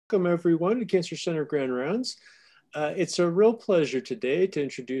Welcome everyone to Cancer Center Grand Rounds. It's a real pleasure today to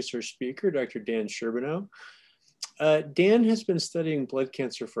introduce our speaker, Dr. Dan Sherbenou. Dan has been studying blood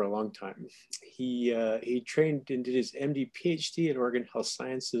cancer for a long time. He trained and did his MD PhD at Oregon Health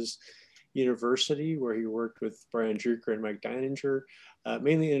Sciences University, where he worked with Brian Drucker and Mike Deininger,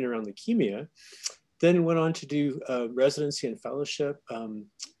 mainly in and around leukemia. Then went on to do residency and fellowship,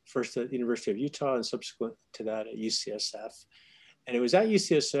 first at the University of Utah and subsequent to that at UCSF. And it was at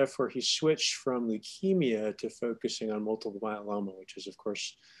UCSF where he switched from leukemia to focusing on multiple myeloma, which has, of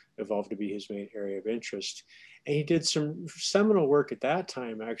course, evolved to be his main area of interest. And he did some seminal work at that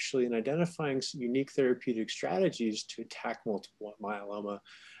time, actually, in identifying some unique therapeutic strategies to attack multiple myeloma.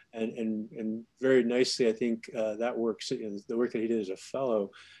 And very nicely, I think that work, the work that he did as a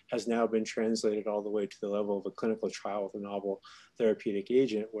fellow has now been translated all the way to the level of a clinical trial with a novel therapeutic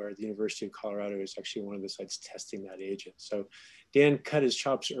agent, where the University of Colorado is actually one of the sites testing that agent. So Dan cut his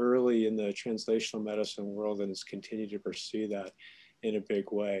chops early in the translational medicine world and has continued to pursue that in a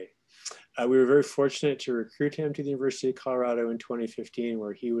big way. We were very fortunate to recruit him to the University of Colorado in 2015,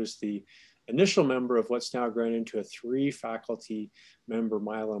 where he was the initial member of what's now grown into a 3 faculty member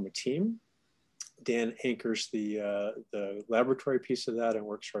myeloma team. Dan anchors the laboratory piece of that and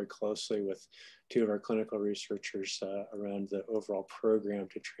works very closely with 2 of our clinical researchers around the overall program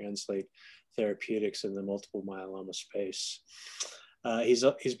to translate therapeutics in the multiple myeloma space.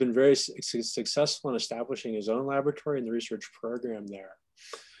 He's been very successful in establishing his own laboratory and the research program there.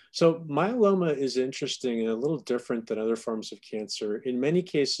 So myeloma is interesting and a little different than other forms of cancer. In many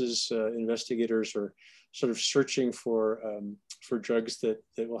cases, investigators are sort of searching for drugs that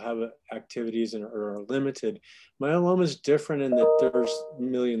will have activities and are limited. Myeloma is different in that there's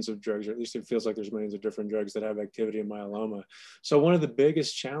millions of drugs, or at least it feels like there's millions of different drugs that have activity in myeloma. So one of the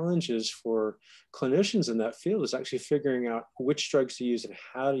biggest challenges for clinicians in that field is actually figuring out which drugs to use and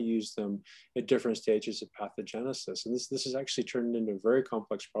how to use them at different stages of pathogenesis. And this has actually turned into a very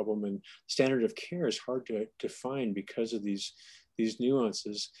complex problem, and standard of care is hard to define because of these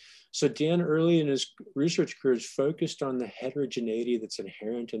nuances. So Dan, early in his research career, is focused on the heterogeneity that's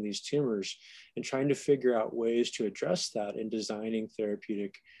inherent in these tumors and trying to figure out ways to address that in designing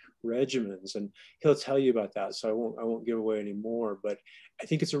therapeutic regimens. And he'll tell you about that, so I won't give away any more, but I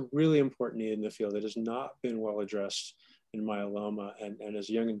think it's a really important need in the field that has not been well addressed in myeloma. And as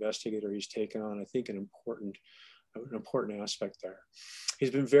a young investigator, he's taken on, I think, an important aspect there. He's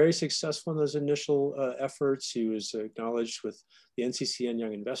been very successful in those initial efforts. He was acknowledged with the NCCN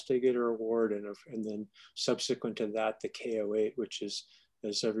Young Investigator Award, and then subsequent to that, the K08, which is,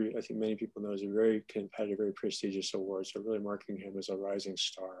 as I think many people know, is a very competitive, very prestigious award. So really marking him as a rising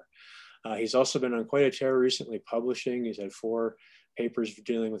star. He's also been on quite a tear recently publishing. He's had 4 papers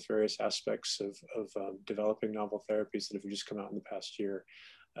dealing with various aspects of developing novel therapies that have just come out in the past year.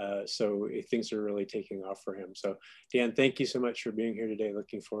 So things are really taking off for him. So Dan, thank you so much for being here today.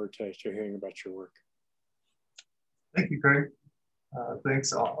 Looking forward to hearing about your work. Thank you, Craig.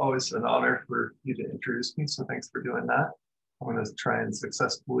 Thanks, always an honor for you to introduce me. So thanks for doing that. I'm going to try and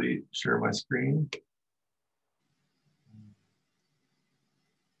successfully share my screen.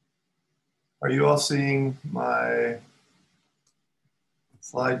 Are you all seeing my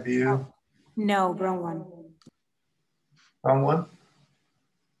slide view? No, wrong one. Wrong one?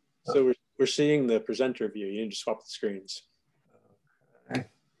 So we're seeing the presenter view. You need to swap the screens. Okay.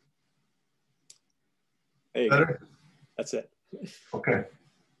 There you Better? go. That's it. Okay,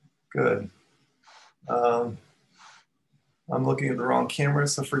 good. I'm looking at the wrong camera,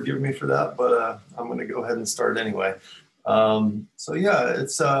 so forgive me for that, but I'm going to go ahead and start anyway. So yeah,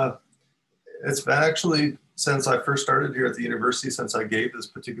 it's been actually since I first started here at the university, since I gave this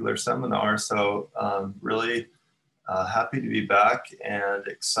particular seminar. So really happy to be back and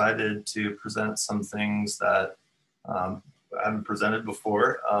excited to present some things that I haven't presented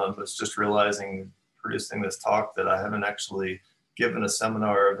before. I was just realizing producing this talk that I haven't actually given a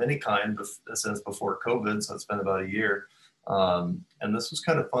seminar of any kind since before COVID, so it's been about a year. And this was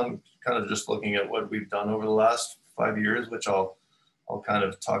kind of fun, kind of just looking at what we've done over the last 5 years, which I'll kind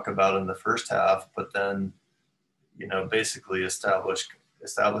of talk about in the first half, but then, you know, basically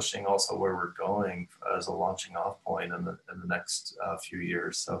establishing also where we're going as a launching off point in the next few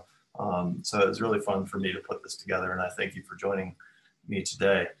years. So, so it was really fun for me to put this together, and I thank you for joining me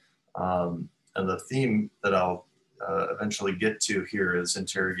today. And the theme that I'll eventually get to here is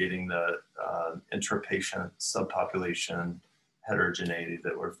interrogating the intrapatient subpopulation heterogeneity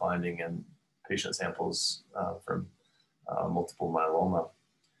that we're finding in patient samples from multiple myeloma.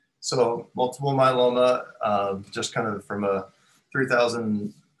 So multiple myeloma, just kind of from a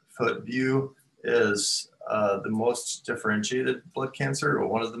 3,000 foot view, is the most differentiated blood cancer, or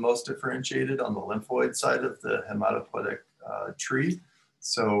one of the most differentiated on the lymphoid side of the hematopoietic tree.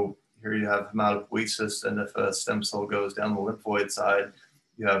 So here you have hematopoiesis, and if a stem cell goes down the lymphoid side,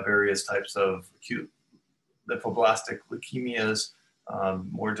 you have various types of acute lymphoblastic leukemias,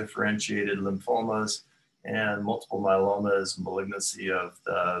 more differentiated lymphomas, and multiple myelomas, malignancy of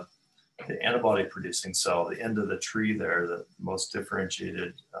the antibody producing cell, the end of the tree there, the most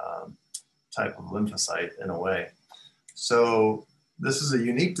differentiated type of lymphocyte in a way. So this is a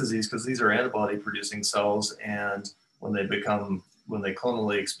unique disease because these are antibody producing cells, and when they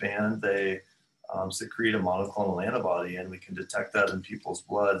clonally expand, they secrete a monoclonal antibody, and we can detect that in people's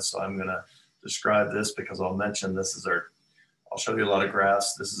blood. So I'm gonna describe this because I'll mention I'll show you a lot of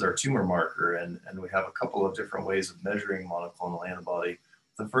graphs. This is our tumor marker, and we have a couple of different ways of measuring monoclonal antibody.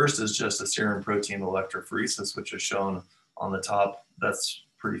 The first is just a serum protein electrophoresis, which is shown on the top. That's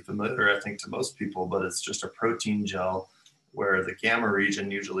pretty familiar, I think, to most people, but it's just a protein gel where the gamma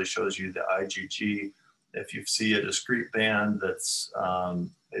region usually shows you the IgG. If you see a discrete band that's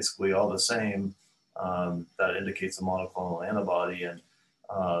basically all the same, that indicates a monoclonal antibody. And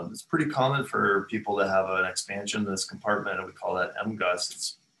it's pretty common for people to have an expansion in this compartment, and we call that MGUS.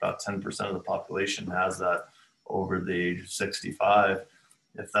 It's about 10% of the population has that over the age of 65.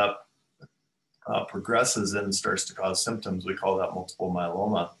 If that progresses and starts to cause symptoms, we call that multiple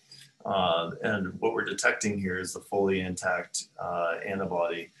myeloma. And what we're detecting here is the fully intact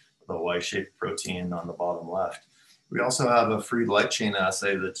antibody, the Y-shaped protein on the bottom left. We also have a free light chain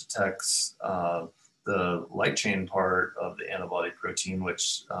assay that detects the light chain part of the antibody protein,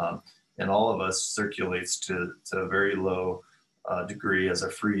 which in all of us circulates to a very low degree as a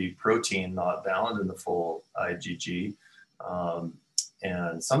free protein, not bound in the full IgG.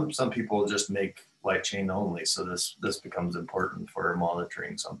 And some people just make light chain only. So this becomes important for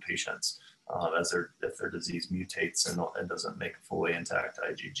monitoring some patients if their disease mutates and doesn't make a fully intact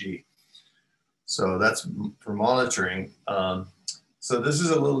IgG. So that's for monitoring. So this is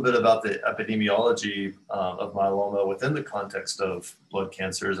a little bit about the epidemiology of myeloma within the context of blood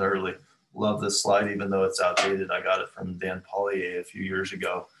cancers. I really love this slide, even though it's outdated. I got it from Dan Pollier a few years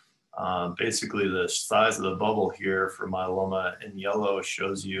ago. Basically, the size of the bubble here for myeloma in yellow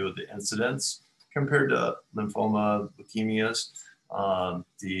shows you the incidence compared to lymphoma, leukemias.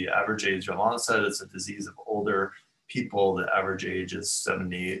 The average age of onset, it's a disease of older people. The average age is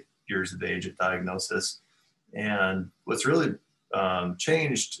 78 years of age at diagnosis. And what's really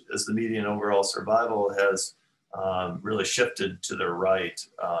changed is the median overall survival has really shifted to the right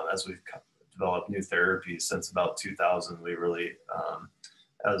as we've developed new therapies since about 2000. We really,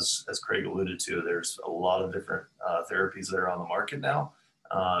 as Craig alluded to, there's a lot of different therapies that are on the market now,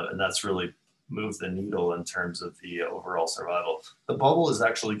 and that's really moved the needle in terms of the overall survival. The bubble is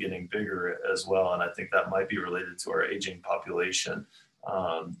actually getting bigger as well, and I think that might be related to our aging population.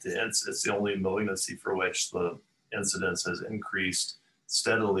 It's the only malignancy for which the incidence has increased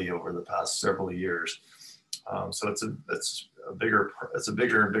steadily over the past several years. So it's a bigger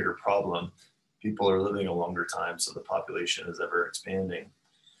and bigger problem. People are living a longer time, so the population is ever expanding.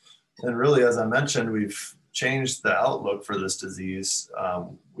 And really, as I mentioned, we've changed the outlook for this disease.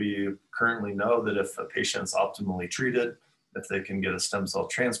 We currently know that if a patient's optimally treated, if they can get a stem cell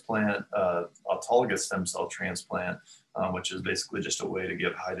transplant, autologous stem cell transplant, which is basically just a way to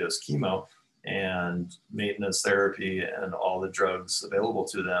give high dose chemo and maintenance therapy and all the drugs available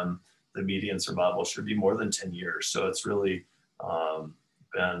to them, the median survival should be more than 10 years. So it's really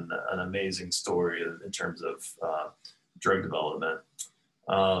been an amazing story in terms of drug development.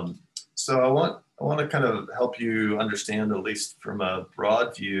 So I want to kind of help you understand, at least from a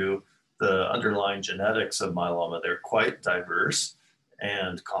broad view, the underlying genetics of myeloma. They're quite diverse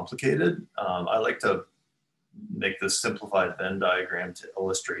and complicated. I like to make this simplified Venn diagram to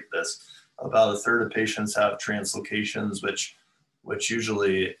illustrate this. About a third of patients have translocations, which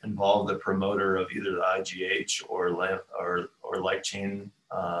usually involve the promoter of either the IgH or light chain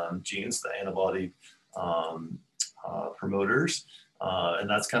genes, the antibody promoters, and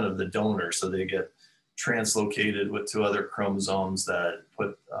that's kind of the donor. So they get translocated with two other chromosomes that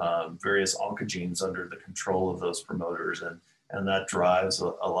put various oncogenes under the control of those promoters, and that drives a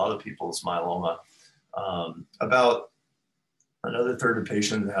lot of people's myeloma. About another third of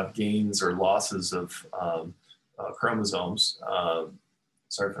patients have gains or losses of chromosomes.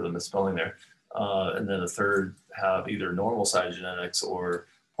 Sorry for the misspelling there. And then a third have either normal cytogenetics or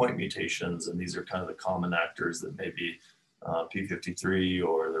point mutations, and these are kind of the common actors that may be p53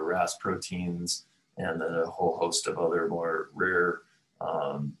 or the RAS proteins, and then a whole host of other more rare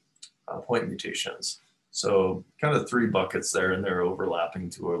point mutations. So kind of three buckets there, and they're overlapping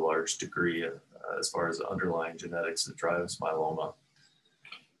to a large degree as far as the underlying genetics that drives myeloma.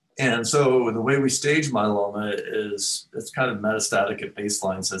 And so the way we stage myeloma is it's kind of metastatic at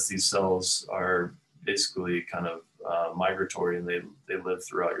baseline, since these cells are basically kind of migratory, and they live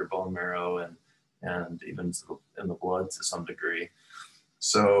throughout your bone marrow and even in the blood to some degree.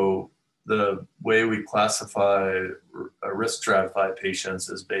 So the way we classify risk stratify patients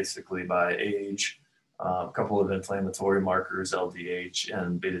is basically by age, a couple of inflammatory markers, LDH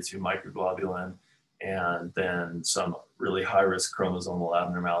and beta-2 microglobulin, and then some really high-risk chromosomal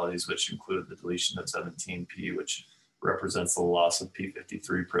abnormalities, which include the deletion of 17p, which represents the loss of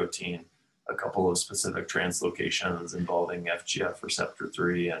p53 protein, a couple of specific translocations involving FGF receptor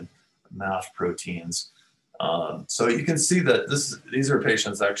 3 and MAF proteins. So you can see that these are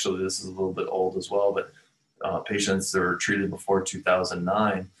patients, actually, this is a little bit old as well, but patients that were treated before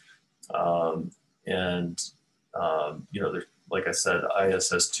 2009. You know, like I said,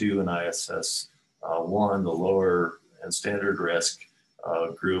 ISS2 and ISS1, the lower and standard risk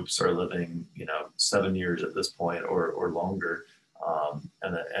groups are living, you know, 7 years at this point or longer.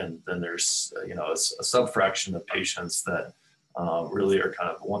 And then there's, you know, a subfraction of patients that really are kind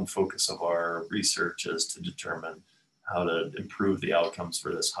of one focus of our research is to determine how to improve the outcomes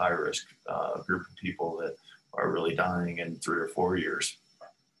for this high risk group of people that are really dying in 3 or 4 years.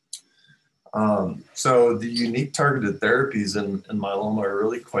 So the unique targeted therapies in myeloma are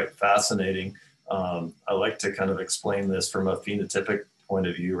really quite fascinating. I like to kind of explain this from a phenotypic point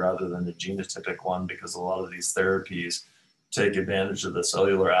of view rather than a genotypic one, because a lot of these therapies take advantage of the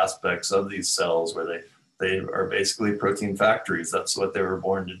cellular aspects of these cells, where they are basically protein factories. That's what they were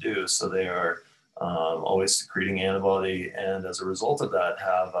born to do. So they are always secreting antibody, and as a result of that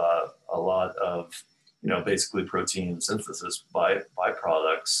have a lot of, you know, basically protein synthesis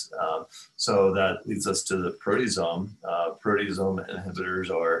byproducts. So that leads us to the proteasome. Proteasome inhibitors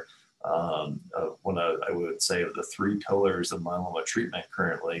are one of, I would say, of the 3 pillars of myeloma treatment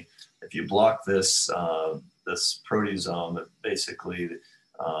currently. If you block this proteasome, basically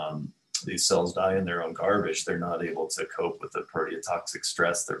these cells die in their own garbage. They're not able to cope with the proteotoxic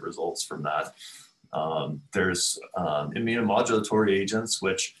stress that results from that. There's immunomodulatory agents,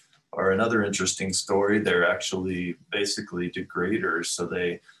 which are another interesting story. They're actually basically degraders. So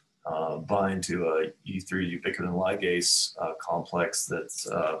they bind to a E3 ubiquitin ligase complex that's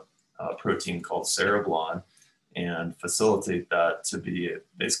a protein called cereblon, and facilitate that to be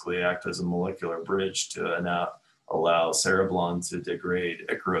basically act as a molecular bridge to allow cereblon to degrade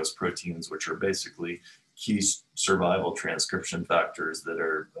Ikaros proteins, which are basically key survival transcription factors that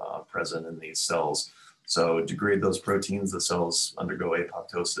are present in these cells. So degrade those proteins, the cells undergo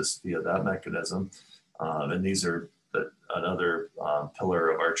apoptosis via that mechanism. And these are another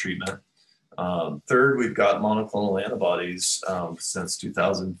pillar of our treatment. Third, we've got monoclonal antibodies since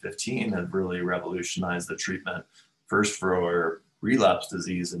 2015 have really revolutionized the treatment, first for relapse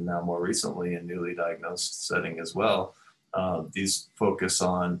disease and now more recently in newly diagnosed setting as well. These focus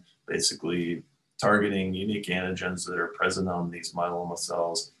on basically targeting unique antigens that are present on these myeloma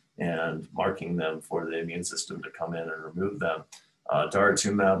cells and marking them for the immune system to come in and remove them.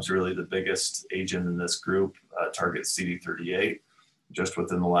 Daratumab is really the biggest agent in this group, targets CD38. Just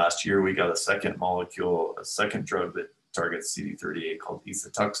within the last year, we got a second molecule, a second drug that targets CD38 called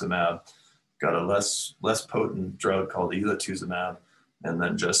isatuximab, got a less potent drug called elotuzumab, and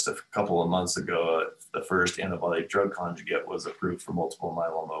then just a couple of months ago, the first antibody drug conjugate was approved for multiple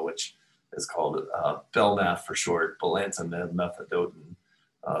myeloma, which is called Belmaf for short, belantamab mafodotin.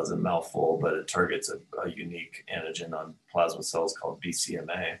 Is a mouthful, but it targets a unique antigen on plasma cells called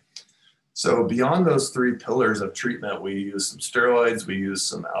BCMA. So beyond those 3 pillars of treatment, we use some steroids, we use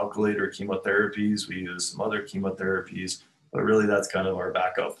some alkylator chemotherapies, we use some other chemotherapies, but really that's kind of our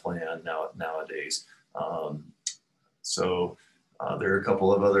backup plan nowadays. There are a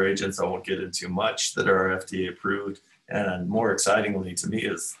couple of other agents I won't get into much that are FDA approved, and more excitingly to me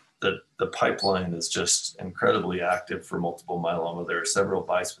is that the pipeline is just incredibly active for multiple myeloma. There are several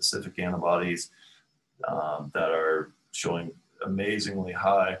bispecific antibodies that are showing amazingly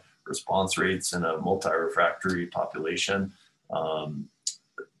high response rates in a multi-refractory population.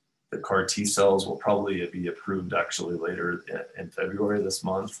 The CAR T cells will probably be approved actually later in February this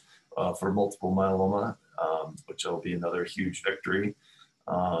month for multiple myeloma, which will be another huge victory.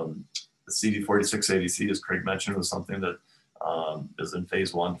 The CD46 ADC, as Craig mentioned, was something that is in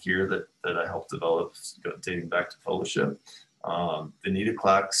phase 1 here that I helped develop dating back to fellowship.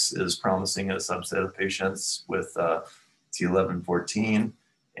 Venetoclax is promising in a subset of patients with T1114,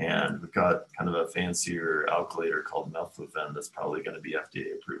 And we've got kind of a fancier alkylator called melflufen that's probably going to be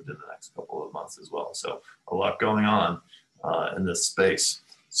FDA approved in the next couple of months as well. So a lot going on in this space.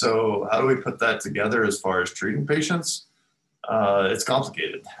 So how do we put that together as far as treating patients? It's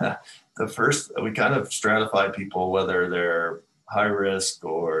complicated. The first, we kind of stratify people, whether they're high risk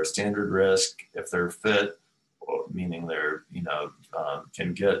or standard risk, if they're fit, meaning they're,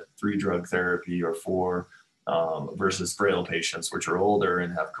 can get 3 drug therapy or 4, versus frail patients, which are older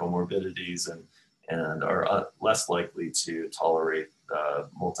and have comorbidities and are less likely to tolerate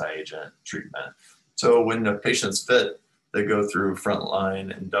multi-agent treatment. So when the patient's fit, they go through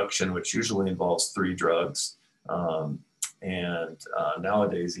frontline induction, which usually involves 3 drugs.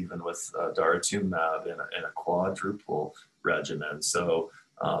 Nowadays, even with daratumumab in a quadruple regimen. So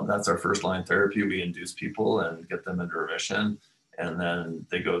that's our first line therapy. We induce people and get them into remission. And then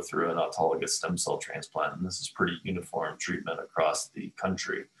they go through an autologous stem cell transplant. And this is pretty uniform treatment across the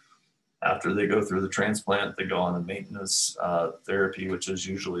country. After they go through the transplant, they go on a maintenance therapy, which is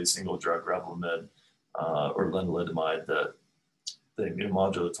usually single drug Revlimid or lenalidomide, the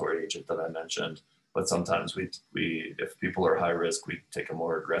immunomodulatory agent that I mentioned. But sometimes if people are high risk, we take a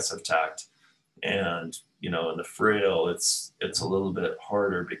more aggressive tact. And, in the frail, it's a little bit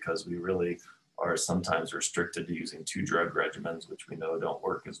harder because we really are sometimes restricted to using 2 drug regimens, which we know don't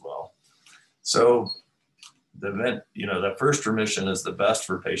work as well. So the first remission is the best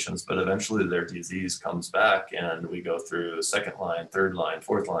for patients, but eventually their disease comes back and we go through second line, third line,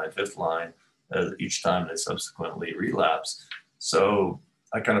 fourth line, fifth line, each time they subsequently relapse. So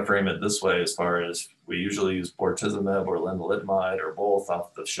I kind of frame it this way, as far as we usually use bortezomib or lenalidomide or both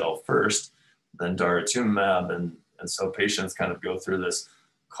off the shelf first, then daratumumab. And so patients kind of go through this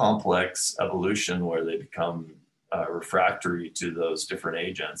complex evolution where they become refractory to those different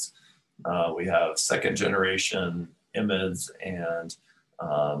agents. We have second generation IMiDs and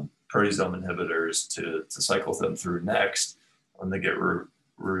proteasome inhibitors to cycle them through next. When they get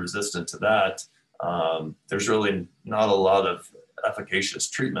resistant to that, there's really not a lot of efficacious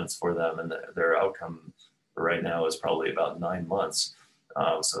treatments for them, and their outcome right now is probably about 9 months.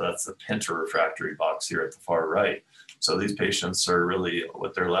 So that's the penta-refractory box here at the far right. So these patients are really,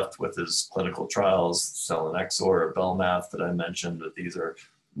 what they're left with is clinical trials, selinexor or Belmath that I mentioned, but these are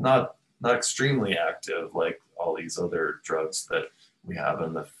not extremely active like all these other drugs that we have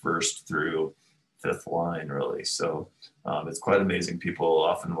in the first through fifth line, really. So it's quite amazing. People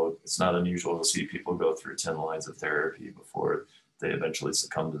often it's not unusual to see people go through 10 lines of therapy before they eventually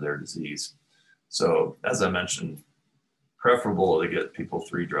succumb to their disease. So as I mentioned, preferable to get people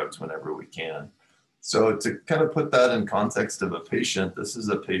 3 drugs whenever we can. So to kind of put that in context of a patient, this is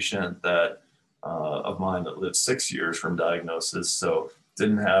a patient that of mine that lived 6 years from diagnosis. So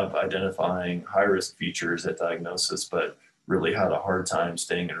didn't have identifying high-risk features at diagnosis, but really had a hard time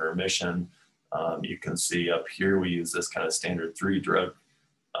staying in remission. You can see up here, we use this kind of standard 3 drug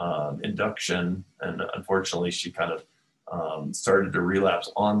induction. And unfortunately, she kind of started to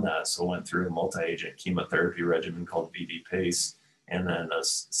relapse on that. So went through a multi-agent chemotherapy regimen called VD-PACE, and then a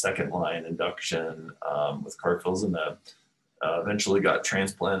second line induction with carfilzomib. Eventually got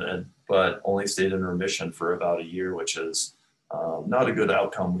transplanted, but only stayed in remission for about a year, which is not a good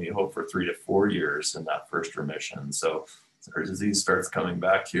outcome. We hope for 3 to 4 years in that first remission. So her disease starts coming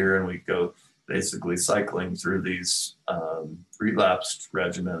back here, and we go basically cycling through these relapsed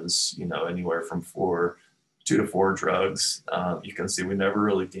regimens, anywhere from 2 to 4 drugs. You can see we never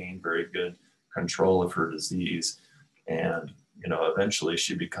really gained very good control of her disease. And, eventually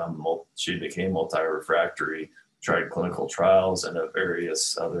she became multi-refractory, tried clinical trials and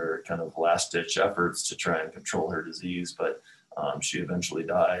various other kind of last ditch efforts to try and control her disease. But she eventually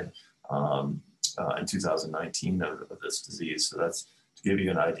died in 2019 of this disease. So that's to give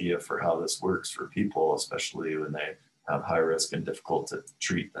you an idea for how this works for people, especially when they have high risk and difficult to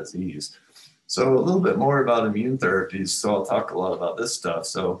treat disease. So a little bit more about immune therapies. So I'll talk a lot about this stuff.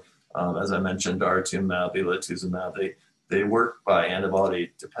 So as I mentioned, daratumumab, elotuzumab, they work by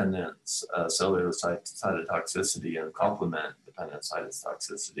antibody-dependent cellular cytotoxicity and complement-dependent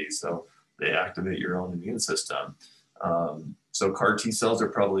cytotoxicity. So they activate your own immune system. So CAR T cells are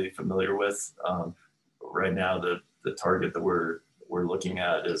probably familiar with. Right now, the target that we're looking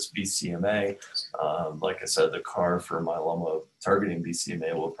at is BCMA. Like I said, the CAR for myeloma targeting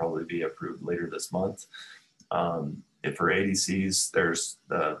BCMA will probably be approved later this month. For ADCs, there's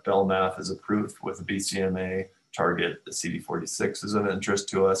the Belmath is approved with a BCMA target. The CD46 is of interest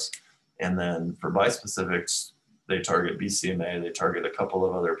to us. And then for bispecifics, they target BCMA. They target a couple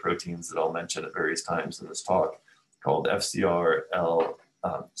of other proteins that I'll mention at various times in this talk, called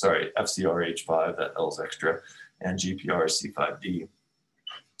FCRH5, that L's extra, and GPRC5D.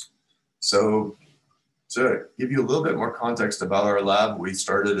 So to give you a little bit more context about our lab, we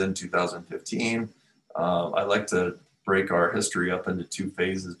started in 2015. I like to break our history up into two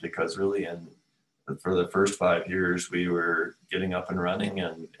phases because really for the first 5 years, we were getting up and running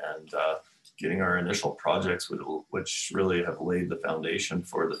and getting our initial projects, which really have laid the foundation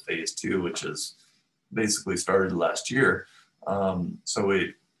for the phase 2, which is basically started last year. So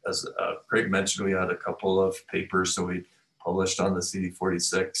we, as Craig mentioned, we had a couple of papers. So we published on the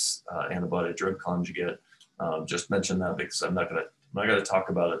CD46 antibody drug conjugate. Just mention that because I'm not going to talk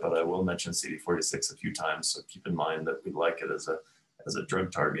about it, but I will mention CD46 a few times. So keep in mind that we like it as a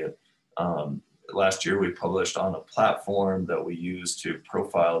drug target. Last year, we published on a platform that we use to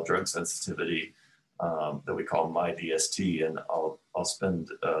profile drug sensitivity that we call MyDST, and I'll spend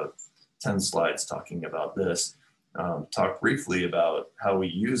 10 slides talking about this. Talk briefly about how we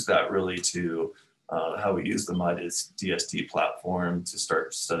use that really to how we use the MyDST platform to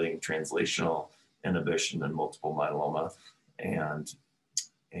start studying translational inhibition in multiple myeloma. And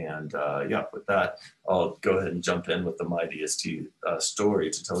yeah, with that, I'll go ahead and jump in with the MyDST story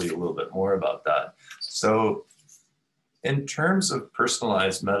to tell you a little bit more about that. So in terms of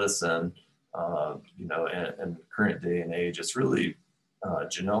personalized medicine, you know, in current day and age, it's really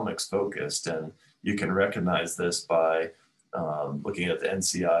genomics focused, and you can recognize this by looking at the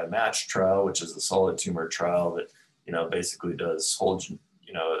NCI MATCH trial, which is a solid tumor trial that, you know, basically does whole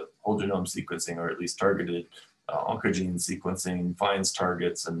genome sequencing, or at least targeted oncogene sequencing, finds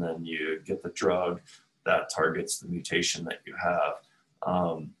targets, and then you get the drug that targets the mutation that you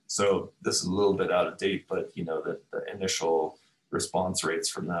have. So this is a little bit out of date, but you know that the initial response rates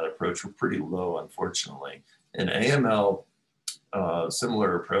from that approach were pretty low, unfortunately. In AML,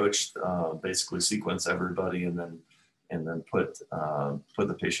 similar approach, basically sequence everybody and then put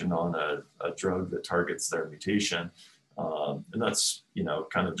the patient on a drug that targets their mutation. And that's, you know,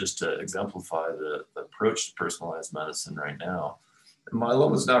 kind of just to exemplify the approach to personalized medicine right now. And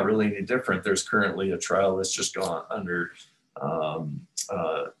myeloma is not really any different. There's currently a trial that's just gone under,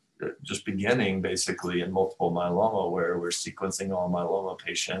 just beginning basically in multiple myeloma, where we're sequencing all myeloma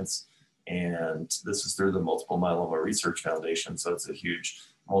patients. And this is through the Multiple Myeloma Research Foundation. So it's a huge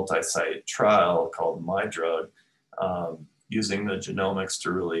multi-site trial called MyDrug, using the genomics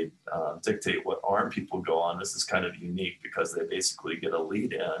to really dictate what arm people go on. This is kind of unique because they basically get a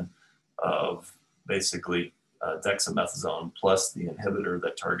lead in of basically dexamethasone plus the inhibitor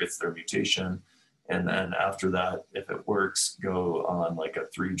that targets their mutation. And then after that, if it works, go on like a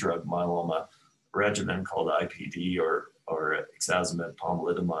 3-drug myeloma regimen called IPD or ixazomib,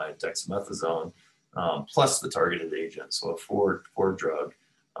 pomalidomide, dexamethasone, plus the targeted agent. So a 4-drug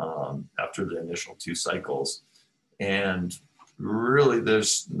after the initial 2 cycles. And really,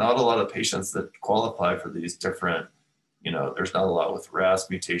 there's not a lot of patients that qualify for these different, you know, there's not a lot with RAS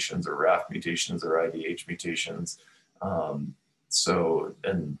mutations or RAF mutations or IDH mutations. So,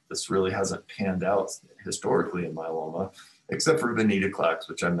 and this really hasn't panned out historically in myeloma, except for venetoclax,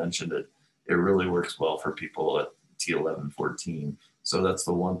 which I mentioned it really works well for people at T1114. So that's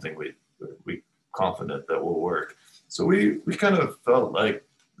the one thing we confident that will work. So we kind of felt like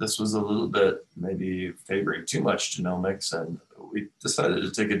this was a little bit maybe favoring too much genomics, and we decided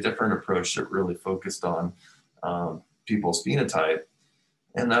to take a different approach that really focused on people's phenotype.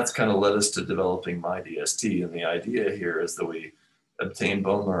 And that's kind of led us to developing MyDST. And the idea here is that we obtain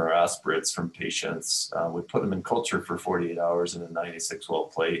bone marrow aspirates from patients. We put them in culture for 48 hours in a 96-well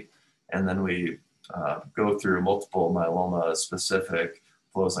plate. And then we go through multiple myeloma specific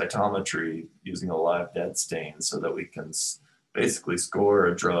flow cytometry using a live dead stain so that we can basically score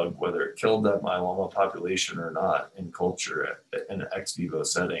a drug, whether it killed that myeloma population or not, in culture in an ex vivo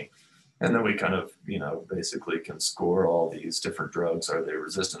setting. And then we kind of, you know, basically can score all these different drugs. Are they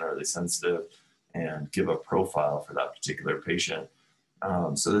resistant? Are they sensitive? And give a profile for that particular patient.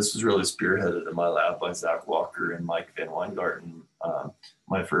 So this was really spearheaded in my lab by Zach Walker and Mike Van Weingarten,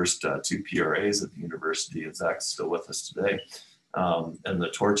 my first 2 PRAs at the university, and Zach's still with us today. And the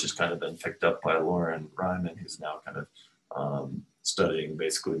torch has kind of been picked up by Lauren Ryman, who's now kind of studying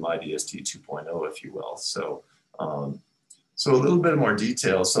basically MyDST 2.0, if you will. So, so a little bit more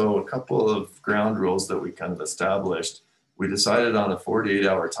detail. So a couple of ground rules that we kind of established. We decided on a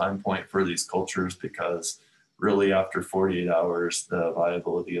 48-hour time point for these cultures because really after 48 hours, the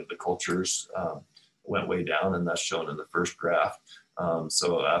viability of the cultures went way down, and that's shown in the first graph.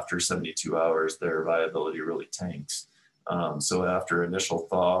 So after 72 hours, their viability really tanks. So after initial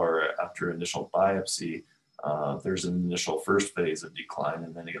thaw or after initial biopsy, there's an initial first phase of decline,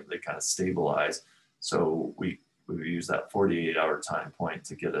 and then they kind of stabilize. So we use that 48-hour time point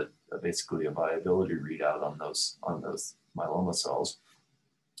to get basically a viability readout on those myeloma cells.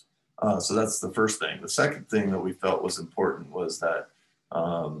 So that's the first thing. The second thing that we felt was important was that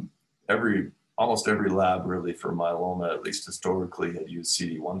almost every lab really for myeloma, at least historically, had used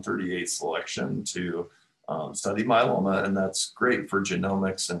CD138 selection to study myeloma, and that's great for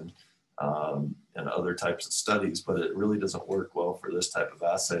genomics and other types of studies, but it really doesn't work well for this type of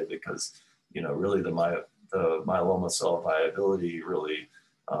assay because, really the myeloma cell viability really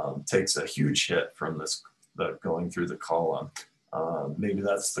takes a huge hit from the going through the column. Maybe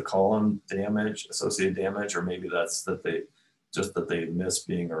that's the column damage, associated damage, or maybe that's that they miss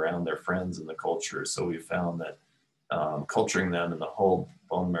being around their friends in the culture. So we found that culturing them in the whole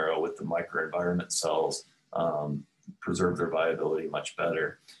bone marrow with the microenvironment cells preserve their viability much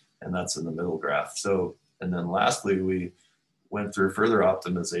better. And that's in the middle graph. So, and then lastly, we went through further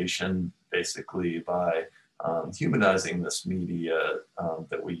optimization basically by humanizing this media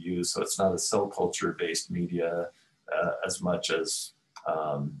that we use. So it's not a cell culture based media as much as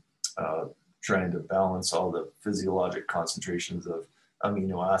trying to balance all the physiologic concentrations of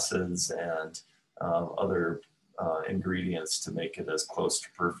amino acids and other ingredients to make it as close to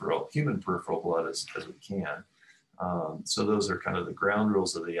human peripheral blood as we can. So those are kind of the ground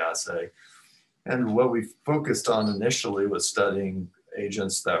rules of the assay. And what we focused on initially was studying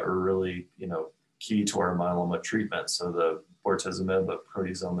agents that were really, key to our myeloma treatment. So the bortezomib, a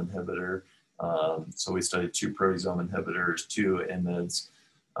proteasome inhibitor. So we studied 2 proteasome inhibitors, 2 IMiDs,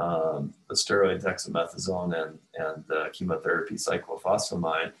 the steroid dexamethasone and the chemotherapy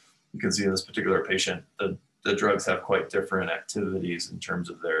cyclophosphamide. You can see in this particular patient, the drugs have quite different activities in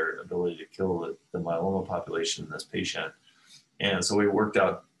terms of their ability to kill the myeloma population in this patient. And so we worked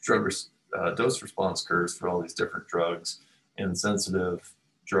out dose response curves for all these different drugs in sensitive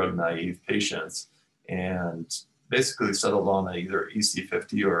drug naive patients, and basically settled on either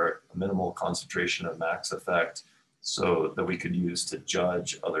EC50 or a minimal concentration of max effect so that we could use to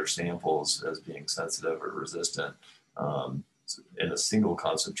judge other samples as being sensitive or resistant in a single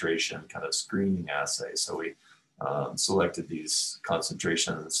concentration kind of screening assay. So we selected these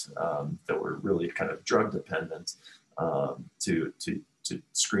concentrations that were really kind of drug dependent to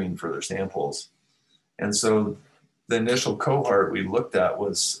screen further samples. And so the initial cohort we looked at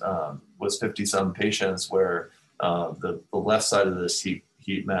was 50-some patients where the left side of this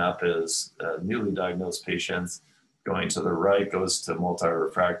heat map is newly diagnosed patients. Going to the right goes to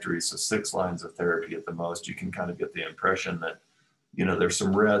multi-refractory, so 6 lines of therapy at the most. You can kind of get the impression that, there's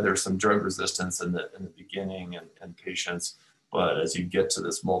some there's some drug resistance in the beginning and patients, but as you get to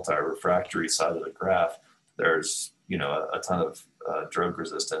this multi-refractory side of the graph, there's, a ton of drug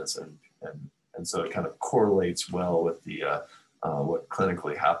resistance and so it kind of correlates well with the what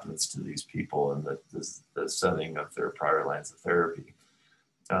clinically happens to these people in the setting of their prior lines of therapy.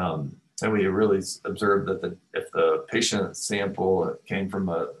 And we really observed that if the patient sample came from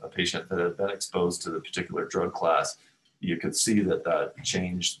a patient that had been exposed to the particular drug class, you could see that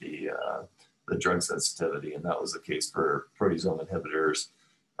changed the drug sensitivity, and that was the case for proteasome inhibitors,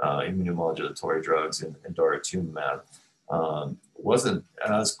 immunomodulatory drugs, and daratumumab. Wasn't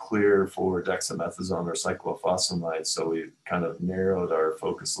as clear for dexamethasone or cyclophosphamide, so we kind of narrowed our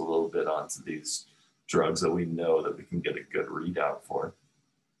focus a little bit onto these drugs that we know that we can get a good readout for.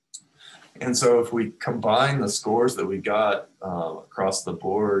 And so if we combine the scores that we got across the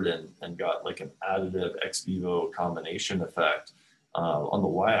board and got like an additive ex vivo combination effect on the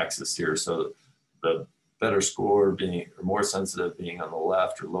y-axis here, so the better score being, or more sensitive being on the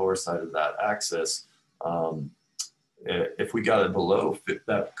left or lower side of that axis, if we got it below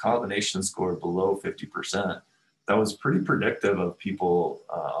that combination score below 50%, that was pretty predictive of people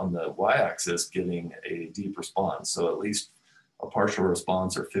on the y-axis getting a deep response. So at least a partial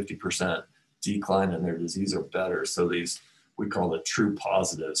response or 50% decline in their disease or better. So these, we call the true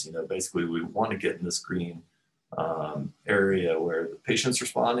positives. Basically we want to get in this green area where the patient's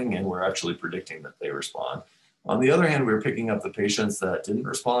responding and we're actually predicting that they respond. On the other hand, we were picking up the patients that didn't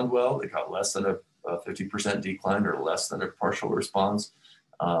respond well. They got less than a 50% decline or less than a partial response,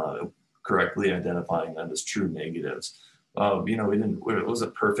 correctly identifying them as true negatives. It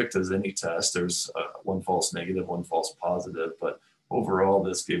wasn't perfect as any test. There's one false negative, one false positive, but overall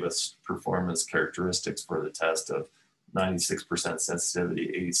this gave us performance characteristics for the test of 96%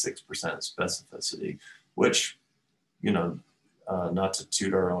 sensitivity, 86% specificity, which, not to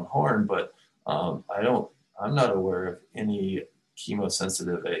toot our own horn, but I'm not aware of any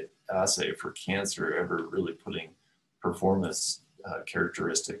chemosensitive assay for cancer ever really putting performance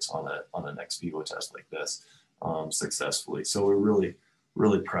characteristics on an ex vivo test like this successfully. So we're really,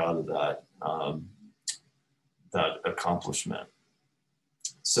 really proud of that accomplishment.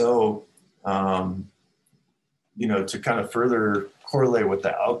 So, to kind of further correlate with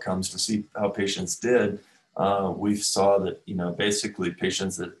the outcomes to see how patients did, we saw that, basically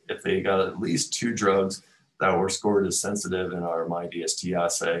patients that if they got at least 2 drugs that were scored as sensitive in our MyDST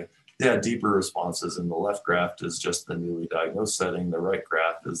assay, they had deeper responses. And the left graph is just the newly diagnosed setting. The right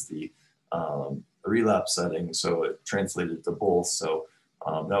graph is the relapse setting. So it translated to both. So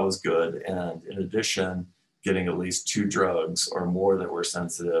that was good. And in addition, getting at least 2 drugs or more that were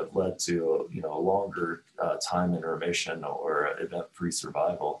sensitive led to a longer time in remission or event-free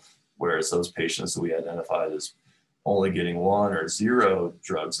survival. Whereas those patients that we identified as only getting 1 or 0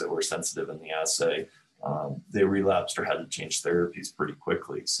 drugs that were sensitive in the assay, they relapsed or had to change therapies pretty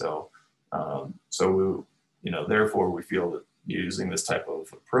quickly. So, therefore we feel that using this type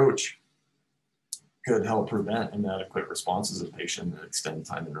of approach could help prevent inadequate responses of patients and extend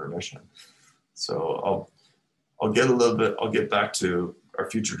time in remission. So I'll get back to our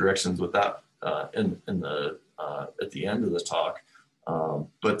future directions with that at the end of the talk.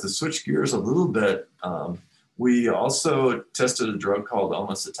 But to switch gears a little bit, we also tested a drug called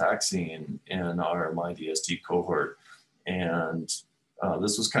elmacetaxine in our MyDST cohort. And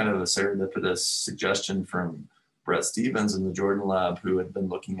this was kind of a serendipitous suggestion from Brett Stevens in the Jordan lab, who had been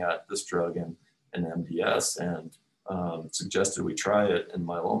looking at this drug in MDS and suggested we try it in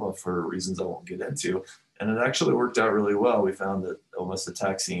myeloma for reasons I won't get into. And it actually worked out really well. We found that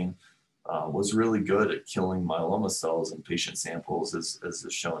elmacetaxine was really good at killing myeloma cells in patient samples, as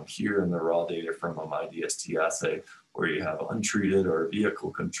is shown here in the raw data from a MyDST assay, where you have untreated or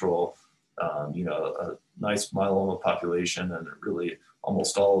vehicle control, a nice myeloma population, and really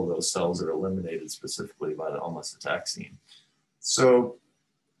almost all of those cells are eliminated specifically by the elmacetaxine. So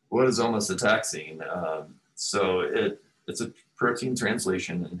what is elmacetaxine? It's a protein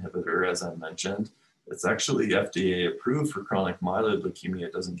translation inhibitor, as I mentioned. It's actually FDA approved for chronic myeloid leukemia.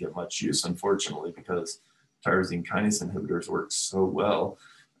 It doesn't get much use, unfortunately, because tyrosine kinase inhibitors work so well.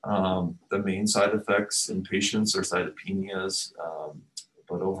 The main side effects in patients are cytopenias,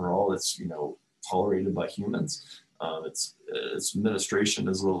 but overall it's tolerated by humans. Its administration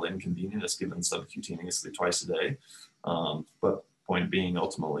is a little inconvenient. It's given subcutaneously twice a day, but point being,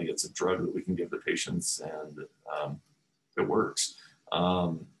 ultimately, it's a drug that we can give to patients, and it works.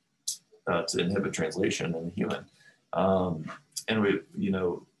 To inhibit translation in the human. And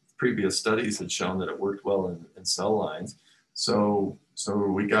previous studies had shown that it worked well in cell lines. So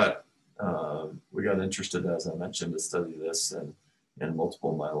we got interested, as I mentioned, to study this in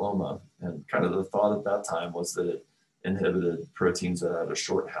multiple myeloma. And kind of the thought at that time was that it inhibited proteins that had a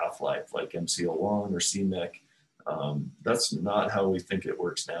short half-life, like MCL1 or c-Myc. That's not how we think it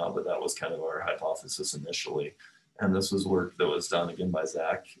works now, but that was kind of our hypothesis initially. And this was work that was done again by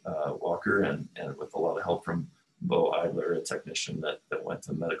Zach Walker and with a lot of help from Bo Eidler, a technician that went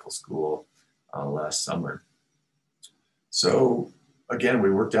to medical school last summer. So again,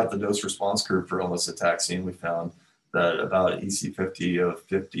 we worked out the dose response curve for elmacetaxine. We found that about EC50 of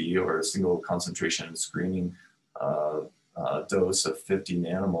 50, or a single concentration screening dose of 50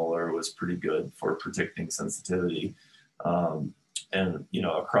 nanomolar, was pretty good for predicting sensitivity. And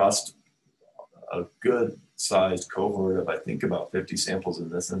across a good sized cohort of, I think, about 50 samples in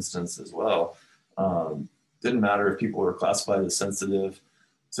this instance as well. Didn't matter if people were classified as sensitive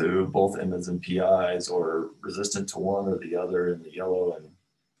to both IMiDs and PIs, or resistant to one or the other in the yellow and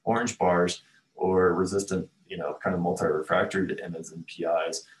orange bars, or resistant, kind of multi-refractory to IMiDs and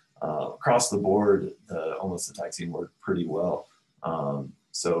PIs. Across the board, the elmacetaxine worked pretty well.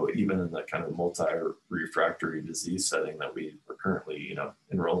 So even in the kind of multi-refractory disease setting that we are currently,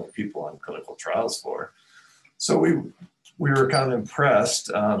 enrolling people on clinical trials for. So we were kind of impressed,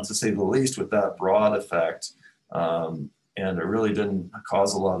 to say the least, with that broad effect. And it really didn't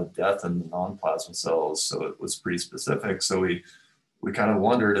cause a lot of death in the non-plasma cells, so it was pretty specific. So we kind of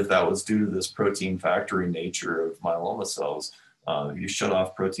wondered if that was due to this protein factory nature of myeloma cells. You shut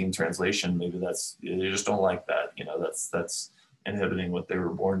off protein translation, maybe you just don't like that. That's inhibiting what they were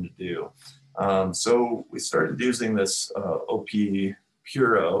born to do. So we started using this OP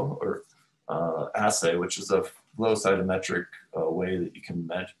Puro, or assay, which is a flow cytometric way that you can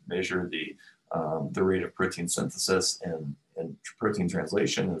measure the rate of protein synthesis and protein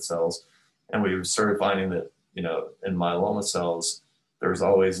translation in cells. And we started finding that, in myeloma cells, there's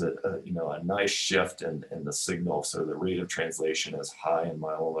always a nice shift in the signal. So the rate of translation is high in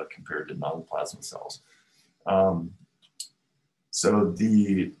myeloma compared to non-plasma cells. So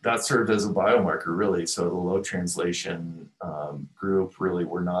that served as a biomarker, really. So the low translation group really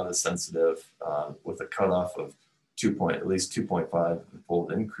were not as sensitive, with a cutoff of at least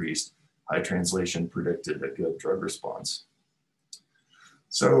 2.5-fold increased. High translation predicted a good drug response.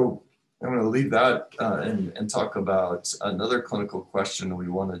 So I'm going to leave that and talk about another clinical question we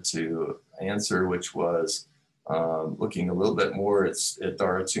wanted to answer, which was looking a little bit more at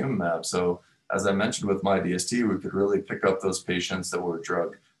daratumumab. So as I mentioned with MyDST, we could really pick up those patients that were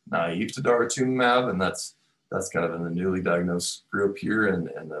drug naive to daratumumab, and that's kind of in the newly diagnosed group here and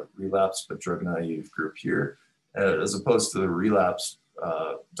the relapsed but drug naive group here, as opposed to the relapsed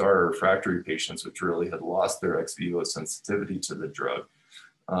DARA refractory patients, which really had lost their ex vivo sensitivity to the drug.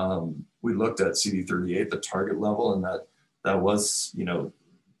 We looked at CD38, the target level, and that was, you know,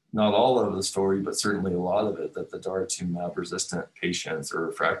 not all of the story, but certainly a lot of it, that the daratumumab resistant patients or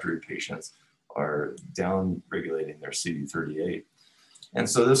refractory patients are down regulating their CD38. And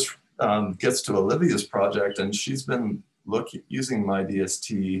so this gets to Olivia's project, and she's been using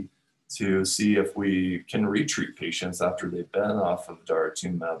MyDST to see if we can retreat patients after they've been off of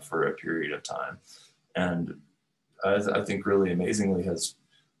daratumumab for a period of time. And I think really amazingly has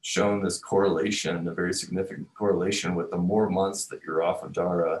shown this correlation, a very significant correlation with the more months that you're off of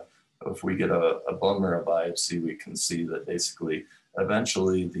DARA. If we get a bone marrow biopsy, we can see that basically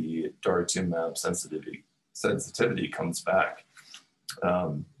eventually the daratumumab sensitivity comes back.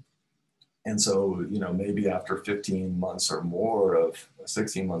 And so, you know, maybe after 15 months or more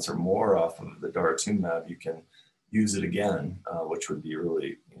 16 months or more off of the daratumumab, you can use it again, which would be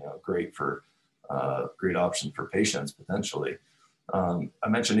really, you know, great option for patients potentially. I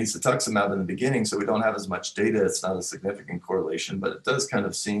mentioned isatuximab in the beginning, so we don't have as much data. It's not a significant correlation, but it does kind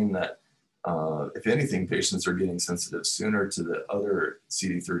of seem that if anything, patients are getting sensitive sooner to the other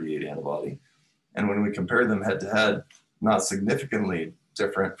CD38 antibody. And when we compare them head to head, not significantly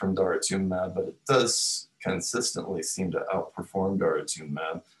different from daratumumab, but it does consistently seem to outperform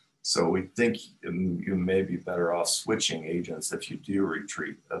daratumumab. So we think you may be better off switching agents if you do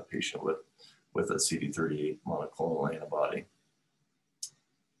retreat a patient with a CD38 monoclonal antibody.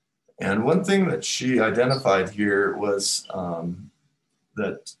 And one thing that she identified here was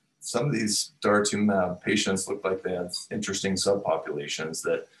that some of these daratumumab patients looked like they had interesting subpopulations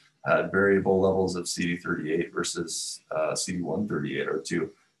that had variable levels of CD38 versus CD138, or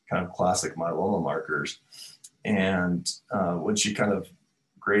two kind of classic myeloma markers. And when she kind of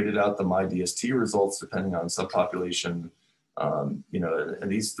graded out the MyDST results, depending on subpopulation, you know,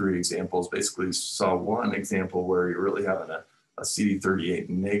 and these three examples basically saw one example where you're really having a CD38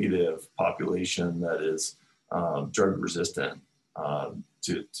 negative population that is drug resistant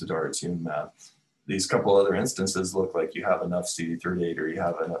to daratumumab. These couple other instances look like you have enough CD38 or you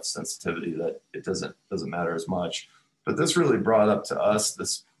have enough sensitivity that it doesn't matter as much. But this really brought up to us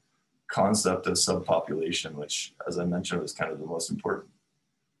this concept of subpopulation, which, as I mentioned, was kind of the most important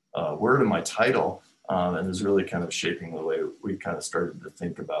word in my title, and is really kind of shaping the way we kind of started to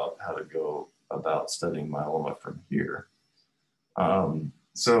think about how to go about studying myeloma from here.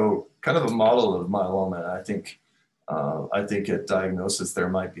 So kind of a model of myeloma, and I think at diagnosis there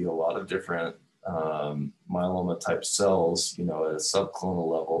might be a lot of different myeloma type cells, you know, at a subclonal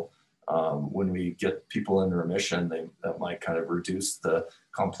level. When we get people in remission, that might kind of reduce the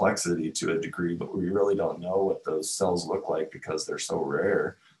complexity to a degree, but we really don't know what those cells look like because they're so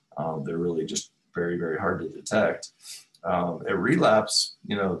rare. They're really just very, very hard to detect. At relapse,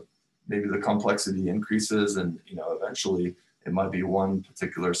 you know, maybe the complexity increases, and, you know, eventually it might be one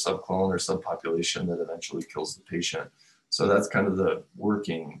particular subclone or subpopulation that eventually kills the patient. So that's kind of the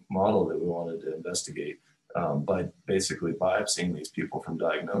working model that we wanted to investigate by basically biopsying these people from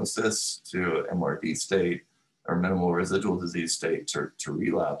diagnosis to MRD state or minimal residual disease state to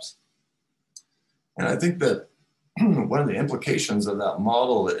relapse. And I think that one of the implications of that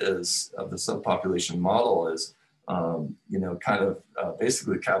model is, of the subpopulation model, is, you know, kind of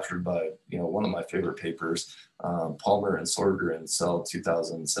basically captured by, you know, one of my favorite papers, Palmer and Sorger in Cell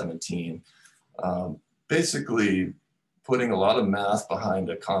 2017, basically putting a lot of math behind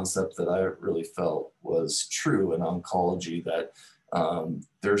a concept that I really felt was true in oncology, that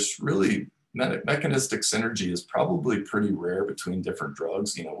there's really mechanistic synergy is probably pretty rare between different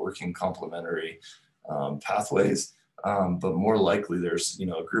drugs, you know, working complementary pathways. But more likely there's, you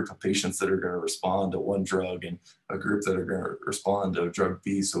know, a group of patients that are going to respond to one drug and a group that are going to respond to drug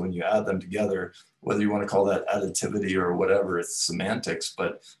B. So when you add them together, whether you want to call that additivity or whatever, it's semantics,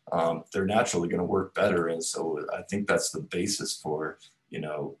 but they're naturally going to work better. And so I think that's the basis for, you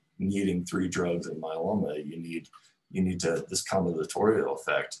know, needing 3 drugs in myeloma. You need this combinatorial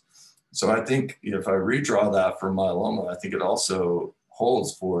effect. So I think if I redraw that for myeloma, I think it also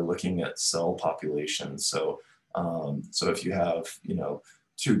holds for looking at cell populations. So if you have, you know,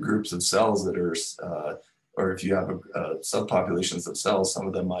 2 groups of cells that are, or if you have subpopulations of cells, some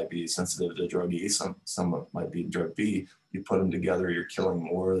of them might be sensitive to drug E, some might be drug B. You put them together, you're killing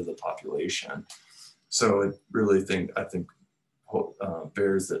more of the population. So it really I think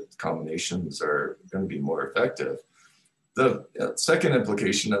bears that combinations are going to be more effective. The second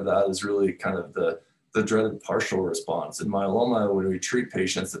implication of that is really kind of the dreaded partial response. In myeloma, when we treat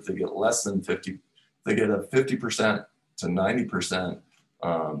patients, if they get less than 50, they get a 50% to 90%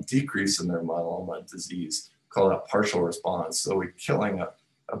 decrease in their myeloma disease, call that partial response. So we're killing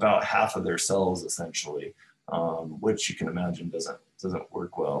about half of their cells essentially, which you can imagine doesn't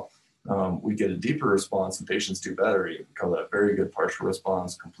work well. We get a deeper response and patients do better. You can call that very good partial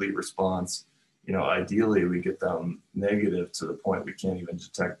response, complete response. You know, ideally we get them negative to the point we can't even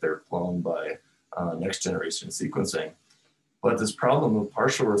detect their clone by next generation sequencing. But this problem of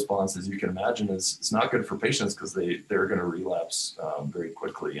partial response, as you can imagine, is not good for patients because they're going to relapse very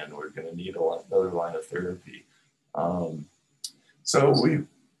quickly, and we're going to need another line of therapy. So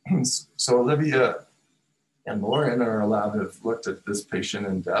Olivia and Lauren in our lab have looked at this patient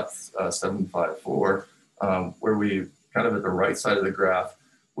in depth, 754, where we kind of at the right side of the graph,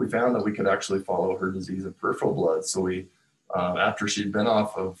 we found that we could actually follow her disease in peripheral blood. So we, after she'd been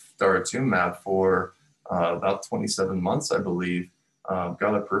off of daratumumab for about 27 months, I believe,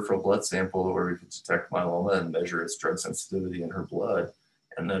 got a peripheral blood sample where we could detect myeloma and measure its drug sensitivity in her blood,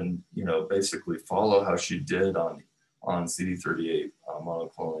 and then, you know, basically follow how she did on CD38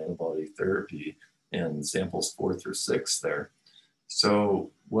 monoclonal antibody therapy in samples 4 through 6 there.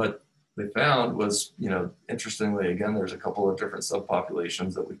 So what they found was, you know, interestingly, again, there's a couple of different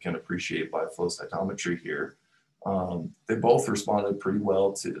subpopulations that we can appreciate by flow cytometry here. They both responded pretty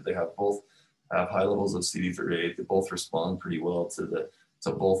well they both have high levels of CD38. They both respond pretty well to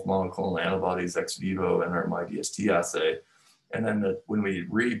both monoclonal antibodies ex vivo and our MyDST assay. And then when we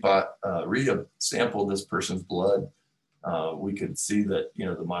re-sampled this person's blood, we could see that, you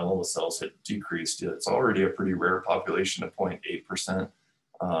know, the myeloma cells had decreased. It's already a pretty rare population of 0.8%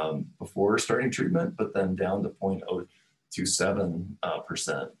 before starting treatment, but then down to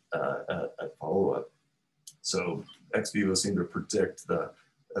 0.027% at follow-up. So ex vivo seemed to predict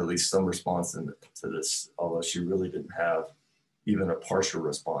at least some response to this, although she really didn't have even a partial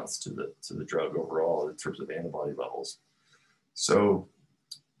response to the drug overall in terms of antibody levels. So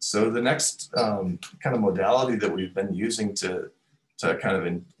the next kind of modality that we've been using to kind of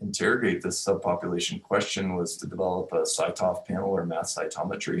interrogate this subpopulation question was to develop a CyTOF panel or mass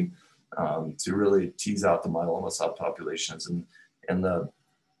cytometry to really tease out the myeloma subpopulations. And the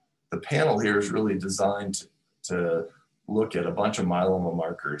panel here is really designed to look at a bunch of myeloma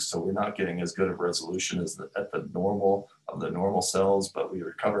markers. So we're not getting as good of resolution as at the normal cells, but we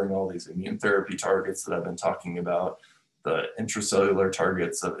are covering all these immune therapy targets that I've been talking about, the intracellular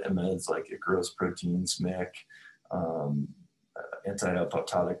targets of IMiDs like Ikaros proteins, MYC,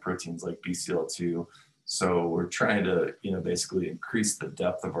 anti-apoptotic proteins like BCL2. So we're trying to, you know, basically increase the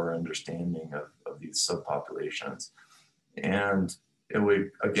depth of our understanding of these subpopulations. And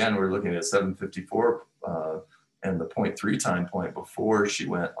we're looking at 754 and the 0.3 time point before she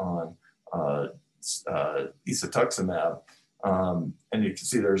went on isatuximab. And you can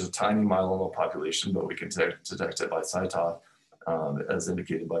see there's a tiny myeloma population, but we can detect it by CyTOF as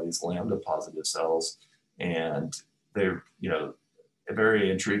indicated by these lambda positive cells. And they're, you know,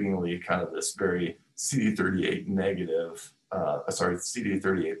 very intriguingly kind of this very CD38 negative,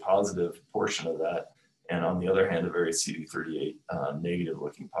 CD38 positive portion of that. And on the other hand, a very CD38 negative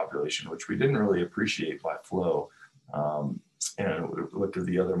looking population, which we didn't really appreciate by flow. And we looked at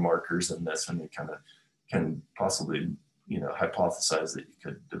the other markers in this, and we kind of can possibly, you know, hypothesize that you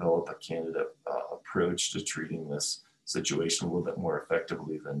could develop a candidate approach to treating this situation a little bit more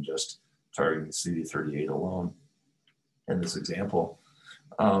effectively than just targeting CD38 alone in this example.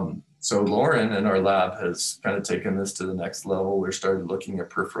 So Lauren in our lab has kind of taken this to the next level. We started looking at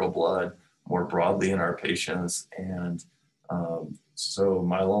peripheral blood more broadly in our patients. And so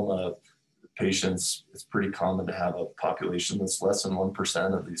myeloma patients, it's pretty common to have a population that's less than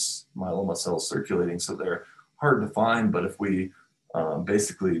 1% of these myeloma cells circulating. So they're hard to find, but if we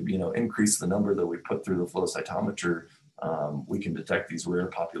basically, you know, increase the number that we put through the flow cytometer, we can detect these rare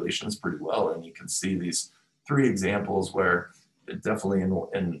populations pretty well. And you can see these 3 examples where definitely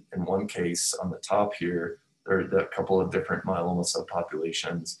in one case on the top here, there are a couple of different myeloma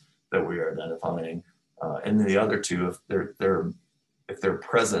subpopulations that we are identifying. And the other 2, if they're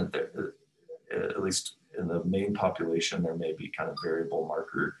present, at least in the main population, there may be kind of variable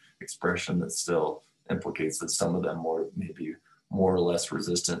marker expression that still implicates that some of them may be more or less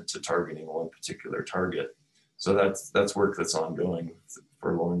resistant to targeting one particular target. So that's work that's ongoing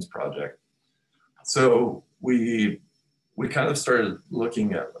for Lauren's project. So we kind of started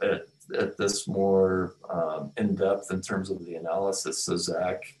looking at this more in depth in terms of the analysis. So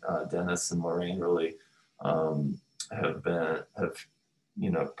Zach, Dennis, and Lorraine really have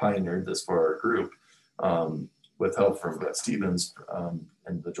pioneered this for our group with help from Brett Stevens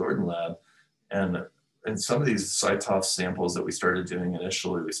and the Jordan Lab. And in some of these CyTOF samples that we started doing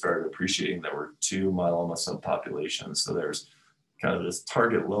initially, we started appreciating there were two myeloma subpopulations. So there's kind of this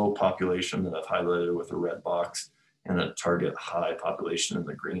target low population that I've highlighted with a red box, and a target high population in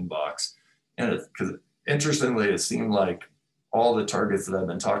the green box. And because interestingly, it seemed like all the targets that I've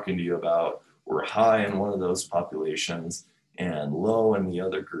been talking to you about were high in one of those populations and low in the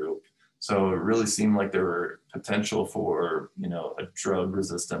other group. So it really seemed like there were potential for, a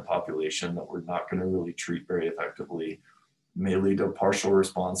drug-resistant population that we're not going to really treat very effectively, may lead to a partial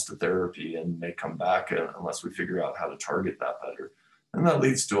response to therapy, and may come back unless we figure out how to target that better. And that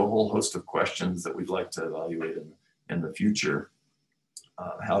leads to a whole host of questions that we'd like to evaluate in the future.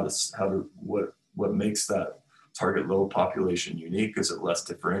 What makes that target low population unique? Is it less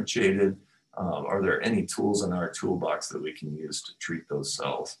differentiated? Are there any tools in our toolbox that we can use to treat those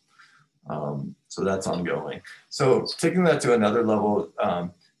cells? So that's ongoing. So taking that to another level,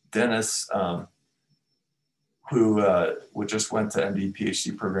 Dennis, who just went to MD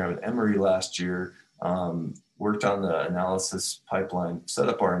PhD program at Emory last year, worked on the analysis pipeline, set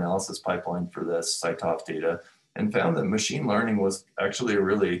up our analysis pipeline for this CyTOF data, and found that machine learning was actually a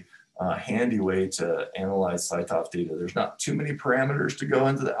really handy way to analyze CyTOF data. There's not too many parameters to go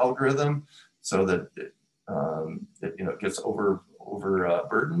into the algorithm so that it gets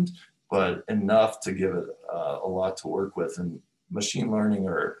overburdened, but enough to give it a lot to work with. And machine learning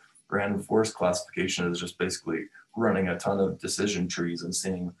or random forest classification is just basically running a ton of decision trees and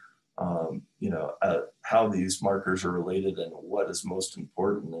seeing how these markers are related and what is most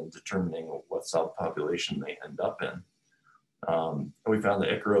important in determining what subpopulation they end up in. We found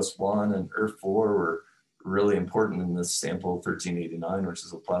that Icaros-1 and ERF-4 were really important in this sample 1389, which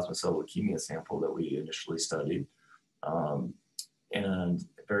is a plasma cell leukemia sample that we initially studied. And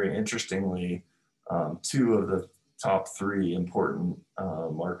very interestingly, two of the top three important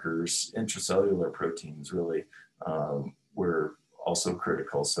markers, intracellular proteins, really were also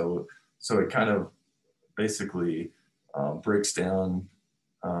critical. So it kind of basically breaks down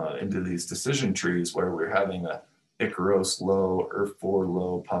into these decision trees where we're having a Icaros low, ERF-4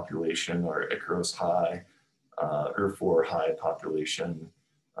 low population, or Icaros high, ERF-4 high population.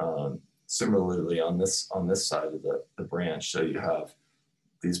 Similarly, on this side of the branch, so you have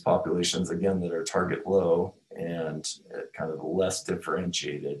these populations again that are target low and kind of less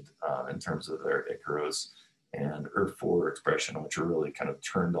differentiated in terms of their Icaros and ERF-4 expression, which are really kind of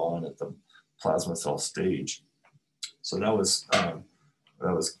turned on at the plasma cell stage. So that was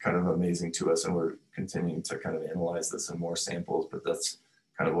kind of amazing to us, and we're continuing to kind of analyze this in more samples, but that's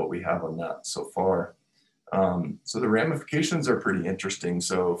kind of what we have on that so far. So the ramifications are pretty interesting.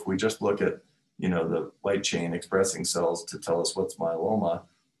 So if we just look at, the light chain expressing cells to tell us what's myeloma,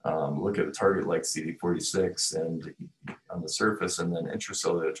 look at a target like CD46 and on the surface, and then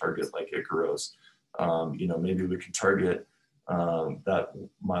intracellular target like Icaros, maybe we can target that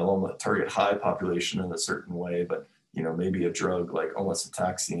myeloma target high population in a certain way, but maybe a drug like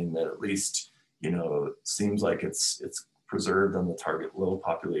omacitaxine that at least seems like it's preserved on the target low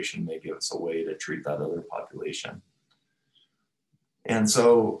population may give us a way to treat that other population. And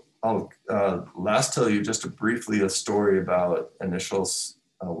so I'll last tell you just briefly a story about initial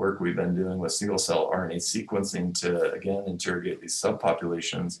work we've been doing with single cell RNA sequencing to again interrogate these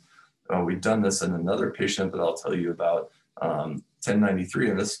subpopulations. We've done this in another patient that I'll tell you about,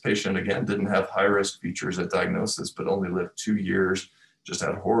 1093, and this patient again didn't have high risk features at diagnosis, but only lived 2 years, just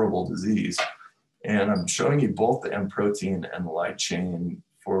had horrible disease. And I'm showing you both the M protein and the light chain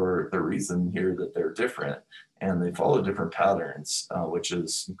for the reason here that they're different and they follow different patterns, which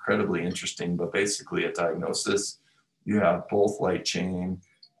is incredibly interesting. But basically at diagnosis, you have both light chain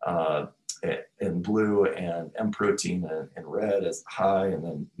in blue and M protein in red as high, and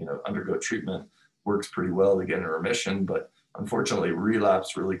then undergo treatment, works pretty well to get in remission, but unfortunately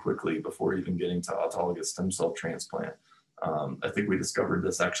relapse really quickly before even getting to autologous stem cell transplant. I think we discovered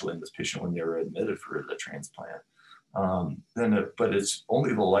this actually in this patient when they were admitted for the transplant. But it's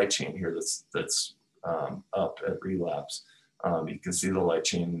only the light chain here that's up at relapse. You can see the light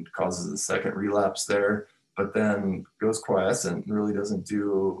chain causes a second relapse there, but then goes quiescent and really doesn't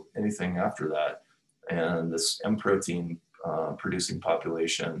do anything after that. And this M protein producing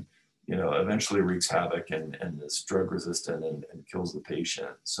population, eventually wreaks havoc and is drug resistant and kills the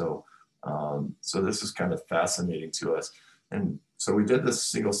patient. So this is kind of fascinating to us. And so we did this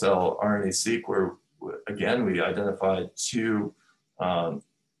single cell RNA-seq where again, we identified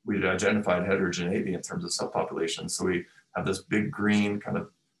heterogeneity in terms of subpopulations. So we have this big green kind of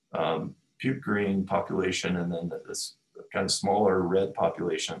puke green population, and then this kind of smaller red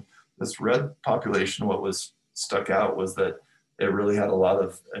population. This red population, what was stuck out was that it really had a lot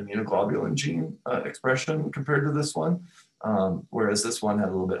of immunoglobulin gene expression compared to this one, whereas this one had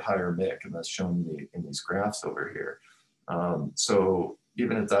a little bit higher MYC, and that's shown in these graphs over here. So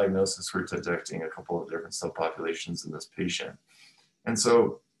even at diagnosis, we're detecting a couple of different subpopulations in this patient. And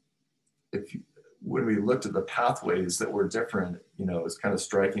so when we looked at the pathways that were different, you know, it's kind of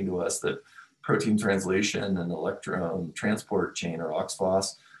striking to us that protein translation and electron transport chain, or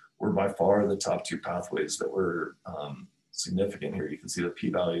OXPHOS, were by far the top two pathways that were significant here. You can see the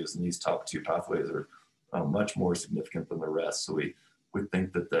p-values in these top two pathways are much more significant than the rest. So we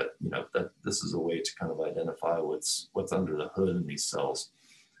think that this is a way to kind of identify what's under the hood in these cells.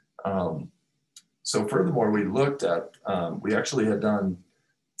 So furthermore, we looked at, we actually had done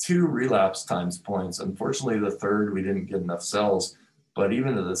 2 relapse times points. Unfortunately, the third, we didn't get enough cells, but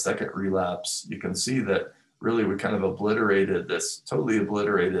even to the second relapse, you can see that really we kind of totally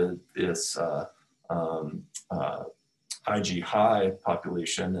obliterated this Ig high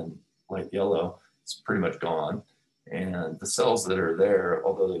population in light yellow. It's pretty much gone. And the cells that are there,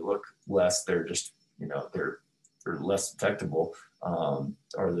 although they look less, they're just, you know, they're less detectable,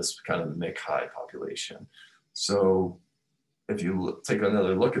 are this kind of MYC high population. So if you take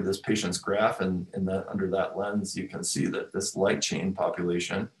another look at this patient's graph and under that lens, you can see that this light chain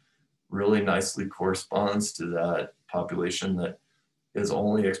population really nicely corresponds to that population that is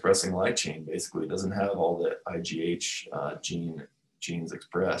only expressing light chain. Basically, it doesn't have all the IgH genes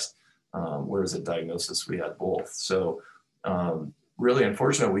expressed, whereas at diagnosis we had both. So really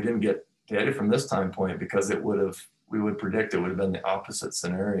unfortunate we didn't get data from this time point, because we would predict it would have been the opposite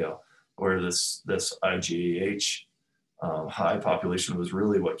scenario, where this IgH high population was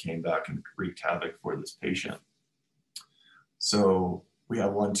really what came back and wreaked havoc for this patient. So we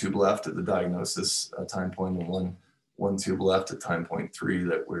have 1 tube left at the diagnosis time point, and one tube left at time point 3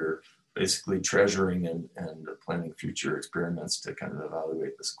 that we're basically treasuring and planning future experiments to kind of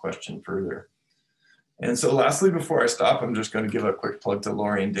evaluate this question further. And so lastly, before I stop, I'm just going to give a quick plug to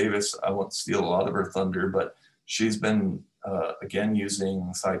Lorraine Davis. I won't steal a lot of her thunder, but she's been, again,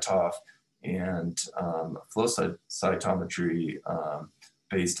 using CyTOF and flow cytometry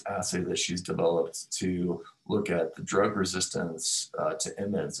based assay that she's developed to look at the drug resistance to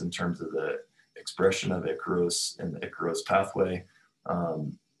IMiDs in terms of the expression of Icaros in the Icaros pathway,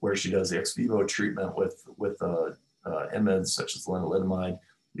 where she does the ex vivo treatment with IMiDs such as lenalidomide.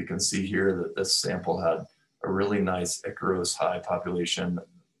 You can see here that this sample had a really nice Icaros high population,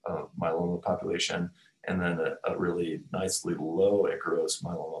 myeloma population, and then a really nicely low Icaros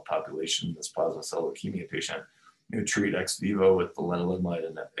myeloma population, this plasma cell leukemia patient. You treat ex vivo with the lenalidomide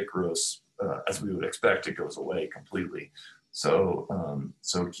and Icaros, as we would expect, it goes away completely. So,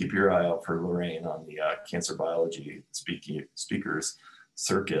 so keep your eye out for Lorraine on the cancer biology speakers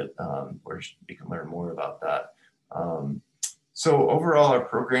circuit, where you can learn more about that. So overall, our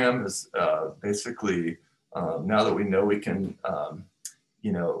program is basically, now that we know we can,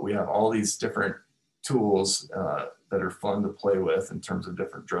 we have all these different tools that are fun to play with in terms of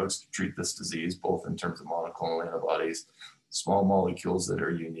different drugs to treat this disease, both in terms of monoclonal antibodies, small molecules that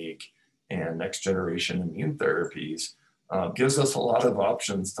are unique, and next generation immune therapies. Gives us a lot of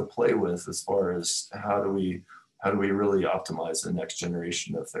options to play with as far as how do we really optimize the next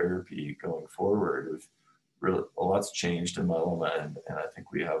generation of therapy going forward. Really, a lot's changed in myeloma, and I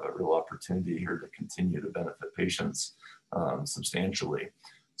think we have a real opportunity here to continue to benefit patients substantially.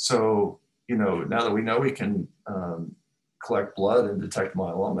 So, now that we know we can collect blood and detect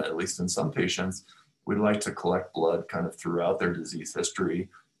myeloma, at least in some patients, we'd like to collect blood kind of throughout their disease history,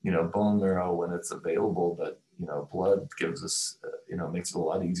 bone marrow when it's available, but blood gives us, makes it a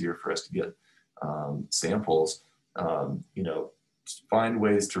lot easier for us to get samples, find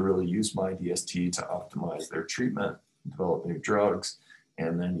ways to really use MyDST to optimize their treatment, develop new drugs,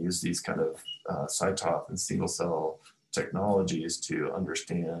 and then use these kind of CyTOF and single cell technologies to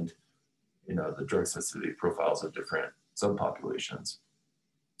understand, the drug sensitivity profiles of different subpopulations.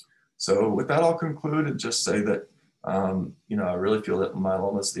 So with that, I'll conclude and just say that, I really feel that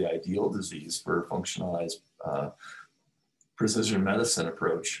myeloma is the ideal disease for a functionalized precision medicine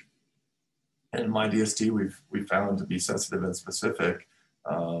approach. And in MyDST, we've found to be sensitive and specific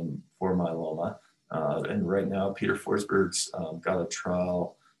for myeloma. And right now, Peter Forsberg's got a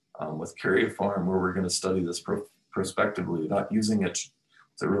trial with Karyopharm where we're going to study this prospectively, not using it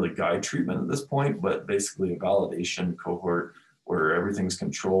to really guide treatment at this point, but basically a validation cohort where everything's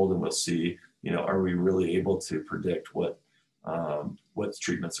controlled, and we'll see are we really able to predict what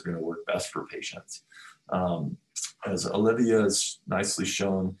treatments are going to work best for patients? As Olivia has nicely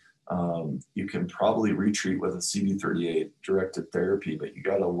shown, you can probably retreat with a CD38 directed therapy, but you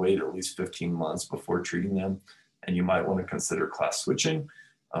got to wait at least 15 months before treating them. And you might want to consider class switching.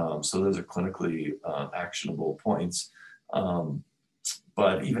 So those are clinically actionable points.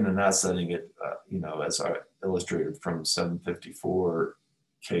 But even in that setting, as I illustrated from 754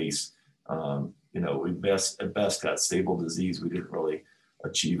 case, we at best got stable disease. We didn't really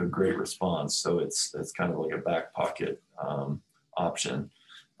achieve a great response. So it's kind of like a back pocket option.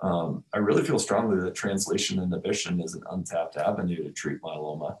 I really feel strongly that translation inhibition is an untapped avenue to treat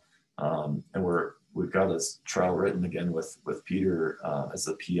myeloma. And we've got this trial written again with Peter as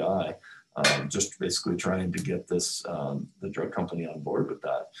the PI, just basically trying to get the drug company on board with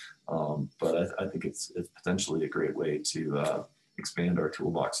that. But I think it's potentially a great way to expand our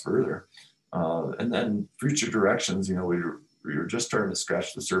toolbox further. And then future directions, we were just starting to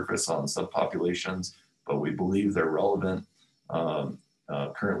scratch the surface on subpopulations, but we believe they're relevant.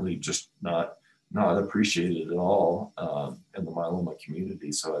 Currently just not appreciated at all in the myeloma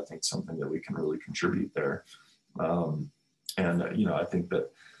community. So I think something that we can really contribute there. I think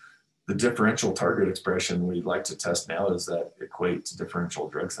that the differential target expression we'd like to test now is that equate to differential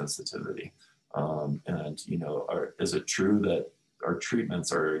drug sensitivity. Is it true that our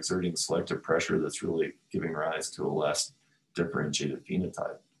treatments are exerting selective pressure that's really giving rise to a less differentiated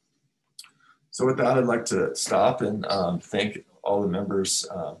phenotype? So with that, I'd like to stop and thank all the members,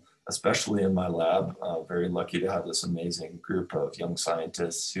 especially in my lab. Very lucky to have this amazing group of young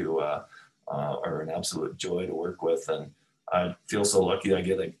scientists who are an absolute joy to work with. And I feel so lucky I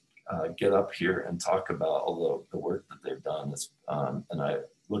get to get up here and talk about all the work that they've done. And I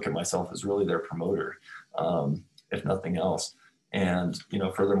look at myself as really their promoter, if nothing else. And,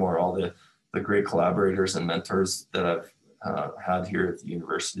 furthermore, all the great collaborators and mentors that I've had here at the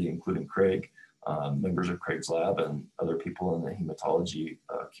university, including Craig, members of Craig's lab and other people in the hematology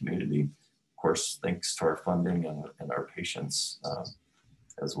community. Of course, thanks to our funding and our patients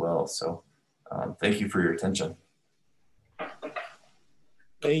as well. So thank you for your attention.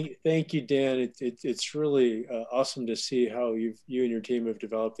 Thank you, Dan. It's really awesome to see how you and your team have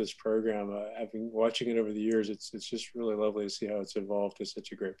developed this program. Watching it over the years, it's just really lovely to see how it's evolved to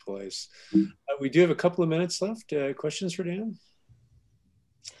such a great place. We do have a couple of minutes left. Questions for Dan?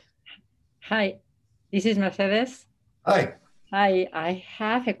 Hi, this is Mercedes. Hi. Hi, I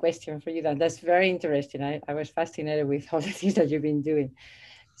have a question for you, Dan. That's very interesting. I was fascinated with all the things that you've been doing.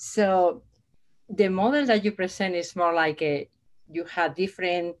 So the model that you present is more like you had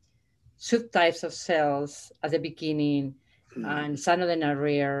different subtypes of cells at the beginning, and some of them are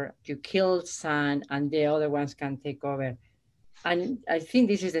rare. You killed some, and the other ones can take over. And I think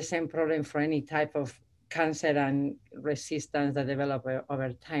this is the same problem for any type of cancer and resistance that develop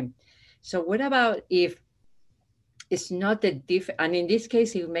over time. So what about if it's not a and in this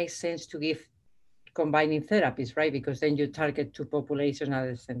case, it makes sense to give combining therapies, right? Because then you target two populations at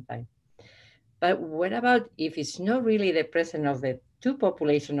the same time. But what about if it's not really the presence of the two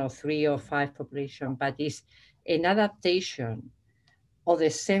population or 3 or 5 population, but it's an adaptation of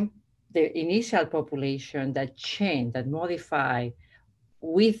the initial population that change, that modify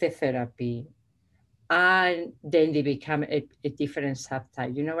with the therapy, and then they become a different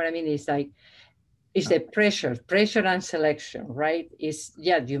subtype. You know what I mean? It's like, it's the pressure and selection, right?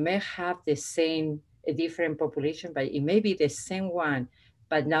 You may have a different population, but it may be the same one,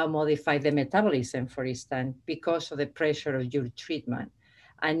 but now modify the metabolism, for instance, because of the pressure of your treatment.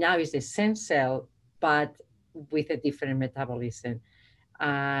 And now it's the same cell, but with a different metabolism.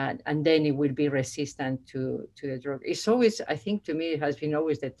 And then it will be resistant to the drug. It's always, I think to me, it has been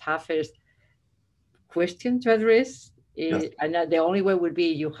always the toughest question to address. Yes. And the only way would be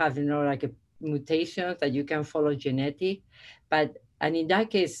you have, like a mutation that you can follow genetic. And in that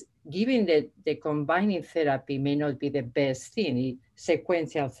case, given that the combining therapy may not be the best thing,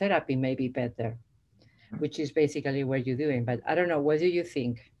 sequential therapy may be better, which is basically what you're doing. But I don't know, what do you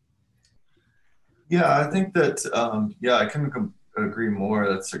think? Yeah, I think that, I couldn't agree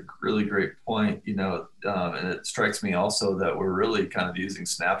more. That's a really great point, and it strikes me also that we're really kind of using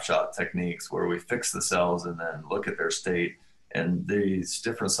snapshot techniques where we fix the cells and then look at their state. And these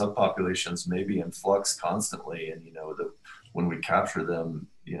different subpopulations may be in flux constantly. And, when we capture them,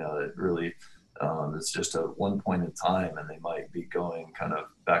 it really it's just at one point in time, and they might be going kind of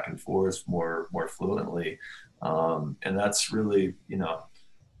back and forth more fluently. And that's really,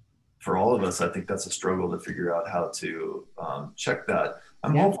 for all of us, I think that's a struggle to figure out how to check that.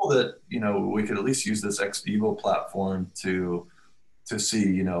 I'm hopeful that, we could at least use this ex vivo platform to to see,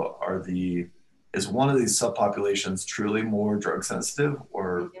 you know, is one of these subpopulations truly more drug sensitive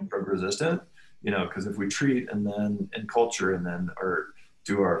or drug resistant? You know, because if we treat and then in culture and then or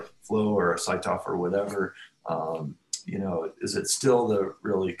do our flow or a cytoph or whatever, you know, is it still the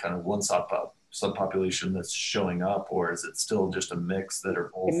really kind of one subpopulation that's showing up, or is it still just a mix that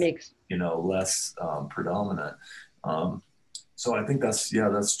are both, you know, less predominant? So I think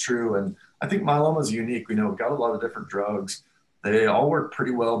that's true. And I think myeloma is unique. We know we've got a lot of different drugs. They all work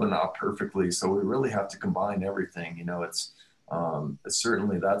pretty well, but not perfectly. So we really have to combine everything. You know, it's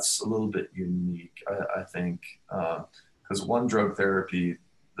certainly that's a little bit unique, I think, because one drug therapy,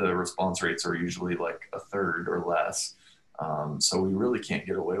 the response rates are usually like a third or less. So we really can't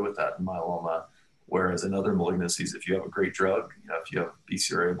get away with that in myeloma. Whereas in other malignancies, if you have a great drug, you know, if you have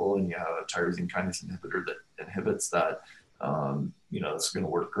BCR-ABL and you have a tyrosine kinase inhibitor that inhibits that, you know, it's going to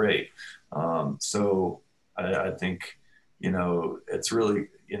work great. So I think, you know, it's really,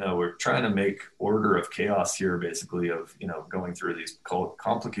 you know, we're trying to make order of chaos here, basically, of, you know, going through these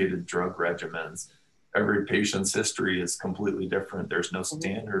complicated drug regimens. Every patient's history is completely different. There's no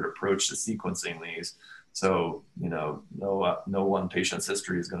standard approach to sequencing these. So, you know, no one patient's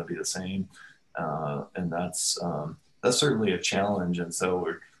history is going to be the same. And that's certainly a challenge. And so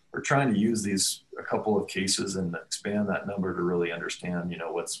we're trying to use a couple of cases and expand that number to really understand, you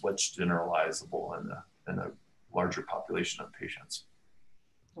know, what's generalizable in a larger population of patients.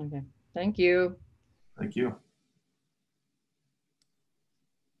 Okay, thank you. Thank you.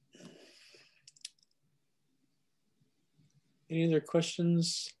 Any other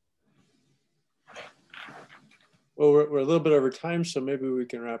questions? Well, we're a little bit over time, so maybe we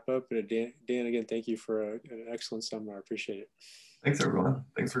can wrap up. And Dan, again, thank you for an excellent seminar. I appreciate it. Thanks, everyone.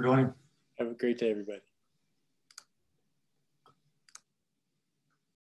 Thanks for joining. Have a great day, everybody.